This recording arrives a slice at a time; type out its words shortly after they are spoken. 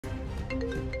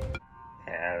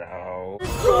Hello.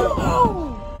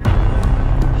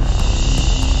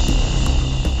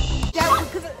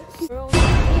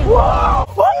 Whoa!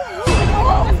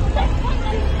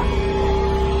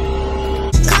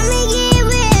 Come and get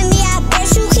with me. I bet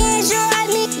you can't join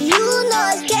me. You know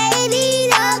it's Kd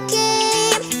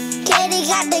looking. Kd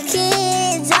got the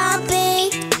kids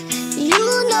jumping. You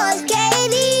know it's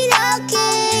Kd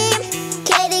looking.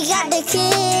 Kd got the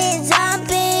kids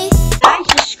jumping. Like,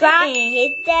 subscribe, and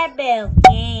hit that bell,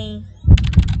 gang.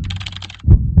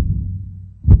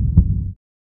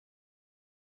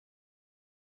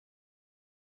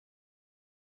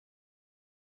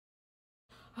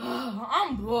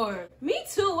 I'm bored. Me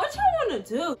too. What y'all want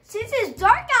to do? Since it's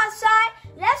dark outside,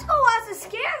 let's go watch a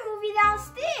scary movie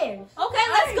downstairs. Okay,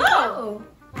 let's go.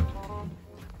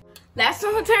 Last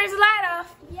someone turns the light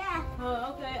off. Yeah.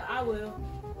 Oh, okay, I will.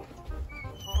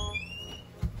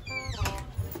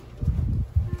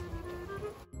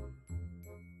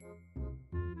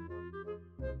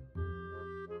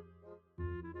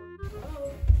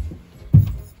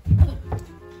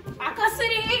 I can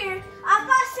sit in here. I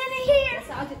got sitting here.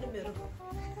 So I'll get the middle.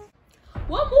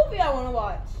 What movie I want to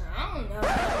watch? I don't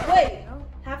know. Wait,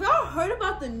 have y'all heard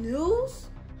about the news?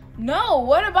 No,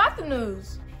 what about the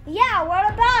news? Yeah,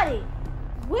 what about it?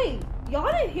 Wait,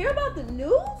 y'all didn't hear about the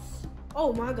news?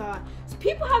 Oh my God.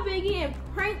 People have been getting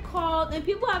prank called and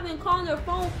people have been calling their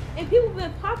phone and people have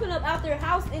been popping up out their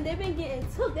house and they've been getting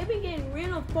took. They've been getting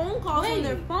random phone calls on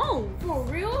their phone. For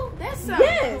real? That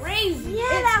sounds crazy. Yeah,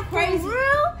 It's that's crazy. for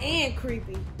real? And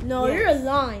creepy. No, Yes. you're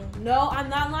lying. No, I'm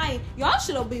not lying. Y'all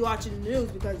should be watching the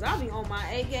news because I'll be on my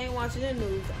A game watching the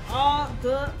news all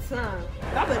the time.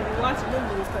 Y'all better be watching the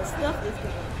news because stuff is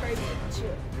getting crazy and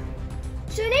chill.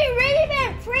 So they really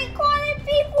been prank calling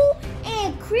people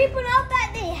and creeping up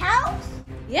at their house?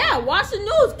 Yeah, watch the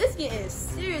news. It's getting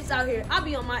serious out here. I'll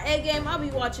be on my A game. I'll be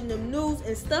watching the news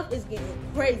and stuff is getting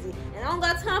crazy. And I don't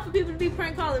got time for people to be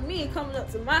prank calling me and coming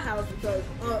up to my house because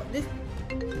this.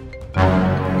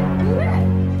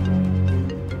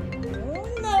 Oh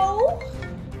no.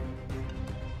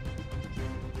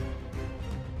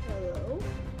 Hello?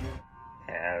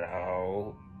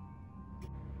 Hello.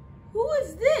 Who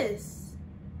is this?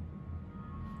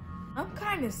 I'm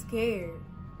kind of scared.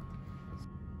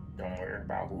 Don't worry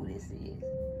about who this is.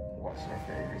 What's your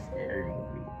favorite scary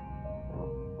movie?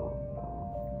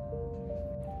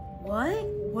 What?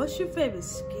 What's your favorite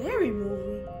scary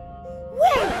movie?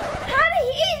 Wait, how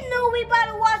did he know we about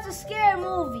to watch a scary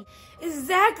movie?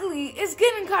 Exactly. It's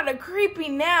getting kind of creepy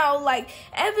now. Like,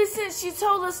 ever since she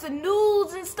told us the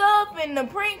news and stuff and the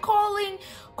prank calls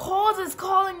is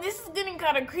calling, this is getting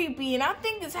kind of creepy. And I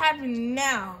think it's happening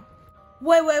now.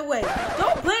 Wait.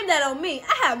 Don't blame that on me.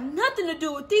 I have nothing to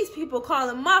do with these people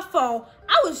calling my phone.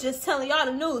 I was just telling y'all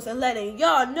the news and letting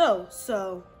y'all know,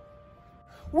 so.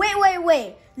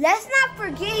 Wait. Let's not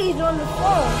forget he's on the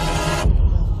phone.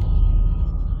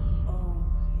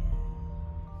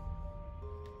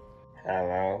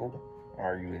 Hello?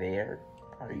 Are you there?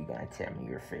 Are you gonna tell me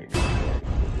your favorite scary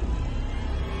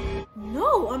movie?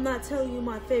 No, I'm not telling you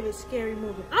my favorite scary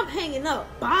movie. I'm hanging up.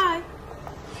 Bye.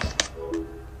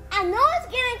 I know it's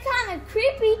getting kind of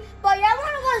creepy, but y'all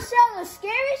want to go tell a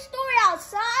scary story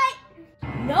outside?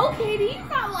 No, Kd, you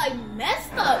got like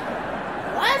messed up.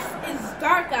 Plus, it's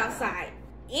dark outside.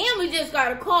 And we just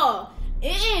got a call.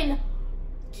 And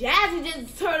Jazzy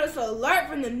just turned us alert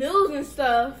from the news and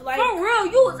stuff. Like, For real,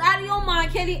 you was out of your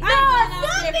mind, Kd.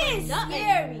 Stop being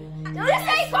scary. This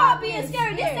ain't called being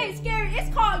scary. This ain't scary.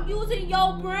 It's called using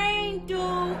your brain, dude.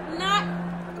 Not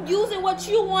using what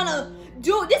you want to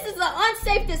do. This is an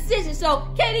unsafe decision. So,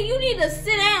 Kd, you need to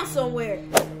sit down somewhere.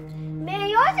 Man,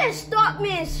 y'all just stop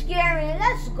being scary and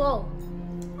let's go.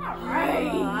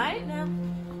 Alright, now.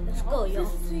 Let's go, y'all.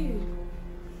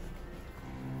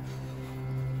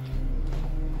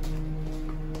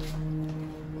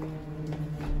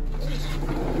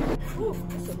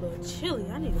 It's a little chilly.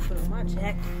 I need to put on my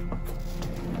jacket.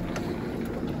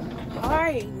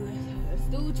 alright, let's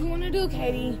do what you want to do,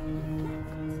 Kd.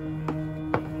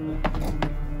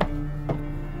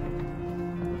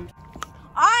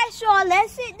 Alright, so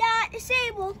let's sit down at the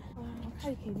table.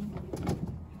 Okay,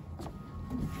 Kd.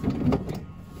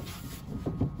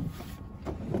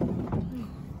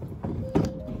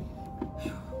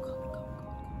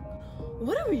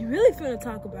 What are we really finna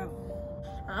talk about?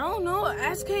 I don't know.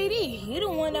 Ask Kd. He the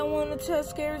one that wanted to tell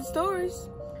scary stories.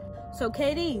 So,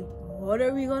 Kd, what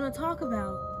are we gonna talk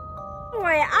about?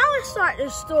 Alright, I will start the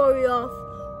story off.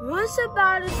 Once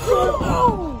about a story.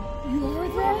 Oh! You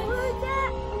heard You heard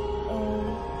that? Oh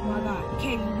my God,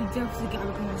 Kd, we definitely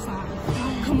gotta go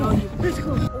inside. Come on, let's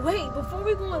go. Wait, before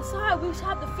we go inside, we should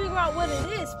have to figure out what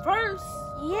it is first.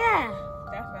 Yeah.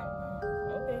 That's not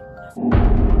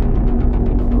okay.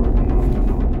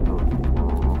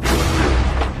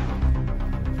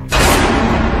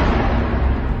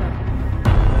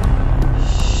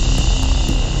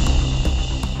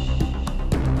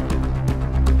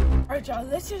 Alright, y'all,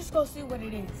 let's just go see what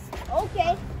it is.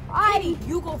 Okay. Kitty,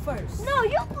 you go first. No,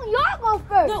 y'all go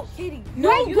first. No, Kitty.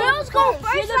 Right, you girls go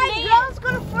first. You're the Right, man. girls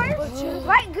go first.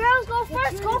 Right, girls go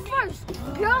first. Go first.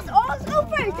 Girls always go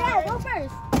first. Dad, go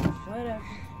first. Whatever.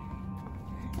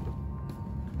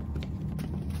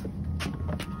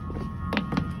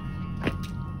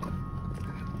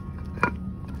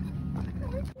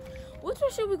 Which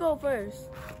one should we go first?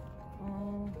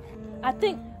 I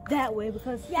think that way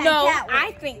because Yeah, No, that way.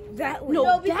 I think that way. No,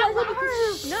 No, that because way of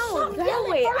her. No, that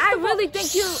yelling way. first I of all. really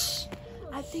think you.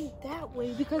 I think that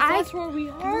way because I- that's where we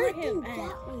heard him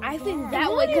at. I think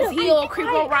that way because he'll creep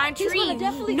around He's gonna trees.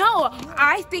 definitely- No,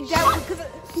 I think that way because.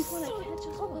 He's gonna catch us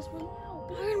because we're loud.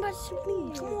 Learn about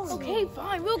sleep. Come on. Okay,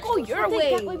 fine. We'll go your I think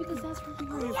way. that way because that's where we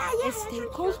heard him. Yeah, And stay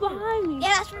close behind me. Yeah,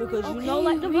 that's Because you okay, know,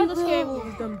 like them we other scary will.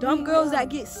 movies, them dumb girls that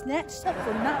get snatched up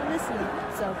for not listening.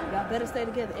 So y'all better stay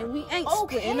together. And we ain't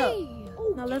splitting up.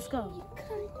 Now let's go. You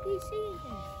can't be serious.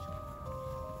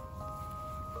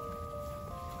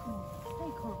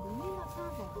 Stay calm. We ain't got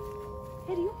time for it.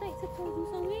 Hey, do you think TikTok do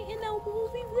something? We ain't in no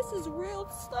movie. This is real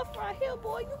stuff right here,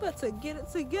 boy. You better get it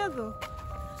together.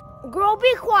 Girl,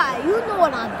 be quiet. You know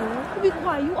what I'm doing. Be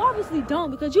quiet. You obviously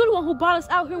don't because you're the one who brought us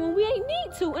out here when we ain't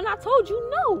need to. And I told you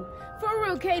no. For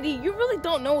real, Katie, you really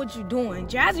don't know what you're doing.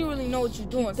 Jazzy really know what you're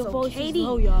doing. The So, voice Katie, is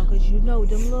low, y'all, because you know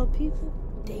them little people,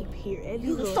 they hear every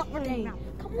You little stop running thing. now.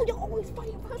 Come on, you're always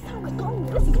fighting first time we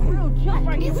go. This is a real jump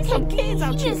right here. We some kids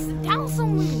out here. Just down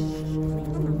somewhere.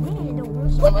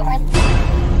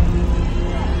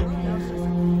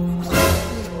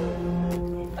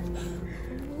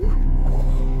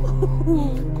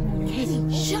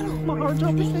 Shut up. My heart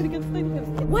jumping. Stay together, stay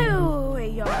together.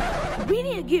 wait, y'all. We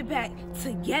need to get back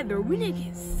together. We need to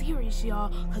get serious, y'all.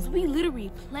 Because we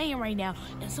literally playing right now.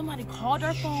 And somebody called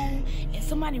our phone. And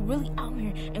somebody really out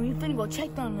here. And we finna go check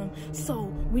on them. So,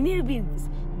 we need to be...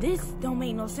 This don't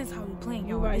make no sense how we playing,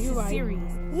 y'all. This is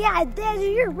serious. Yeah,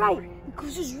 Daddy, you're right.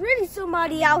 Because there's really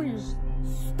somebody out here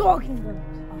stalking them.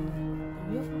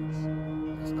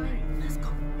 Let's go.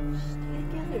 Stay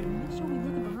together. Make sure we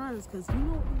looking behind us because you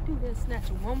know what we do. They'll snatch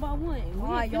them one by one. And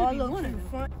we ain't finna be one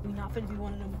of them. We not finna be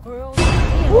one of them girls.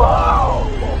 Whoa!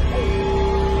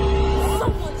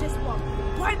 Someone just walked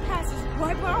right past us,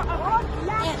 right by our eyes.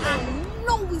 And I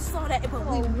know we saw that, but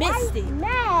we missed it.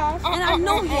 Mask. And I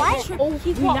know he tripped. Oh,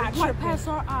 He we walked not right tripping. past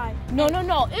our eye. No.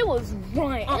 It was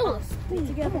run. It was... Stay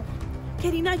together.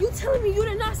 Katie, now you telling me you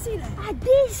did not see that? I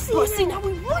did see But that. see, now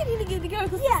we really need to get together.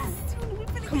 Cause Yeah.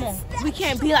 Come on. We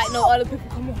can't be like no other people.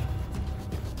 Come on.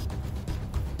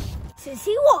 Since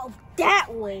he walked that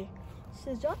way,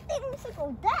 since y'all think we should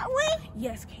go that way,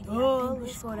 Yes, Katie. I Oh, think we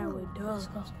should go that way. Duh. Let's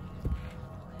go.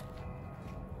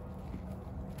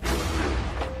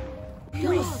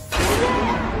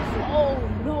 Oh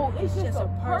no, it's just a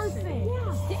person.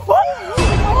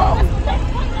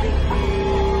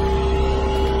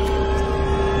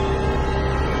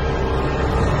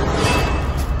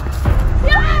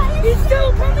 He's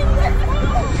still coming.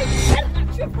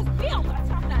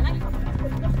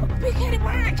 Big headed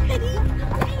behind, Kitty.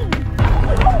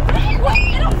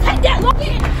 Wait, don't take that. Look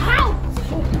in the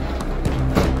house.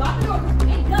 Lock the door,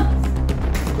 it does.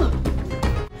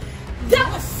 That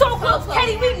was so close,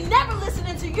 Kitty. We never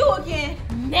listening to you again.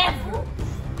 Never.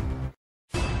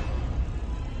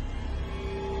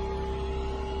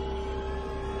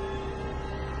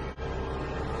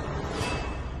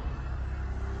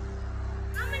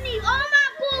 I'm gonna need all my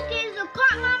cool kids to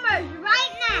cart my merch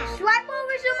right now. Swipe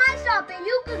over to my shop and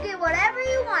you can get whatever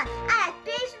you want. I have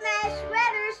face masks,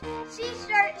 sweaters,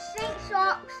 t-shirts, sink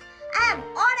socks. I have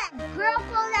all that girl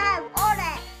clothes. I have all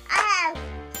that. I have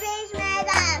face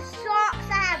masks. I have socks.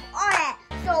 I have all that.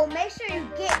 So make sure you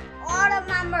get all of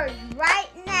my merch right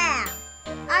now.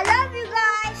 I love you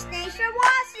guys. Thanks for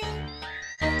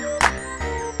watching.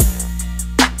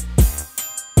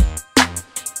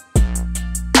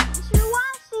 Thanks for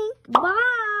watching.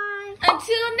 Bye.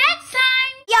 Until next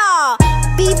time. Y'all,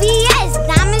 BBS,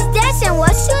 diamonds dancing,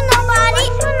 what's you nobody?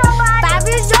 5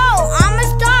 years old, I'm a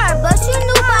star, but you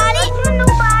nobody.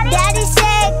 Daddy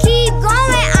said keep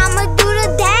going, I'ma do the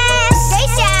dance. They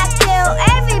say I kill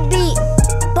every beat,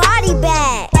 body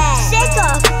bag. Shake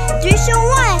up, 3, 2,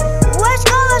 1,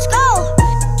 let's go.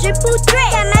 Triple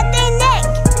threat, I'm at their neck,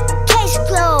 case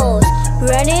closed.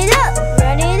 Run it up,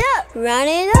 run it up, run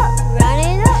it up, run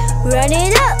it up, run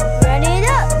it up, run it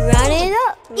up.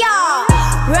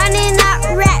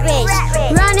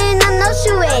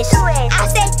 it.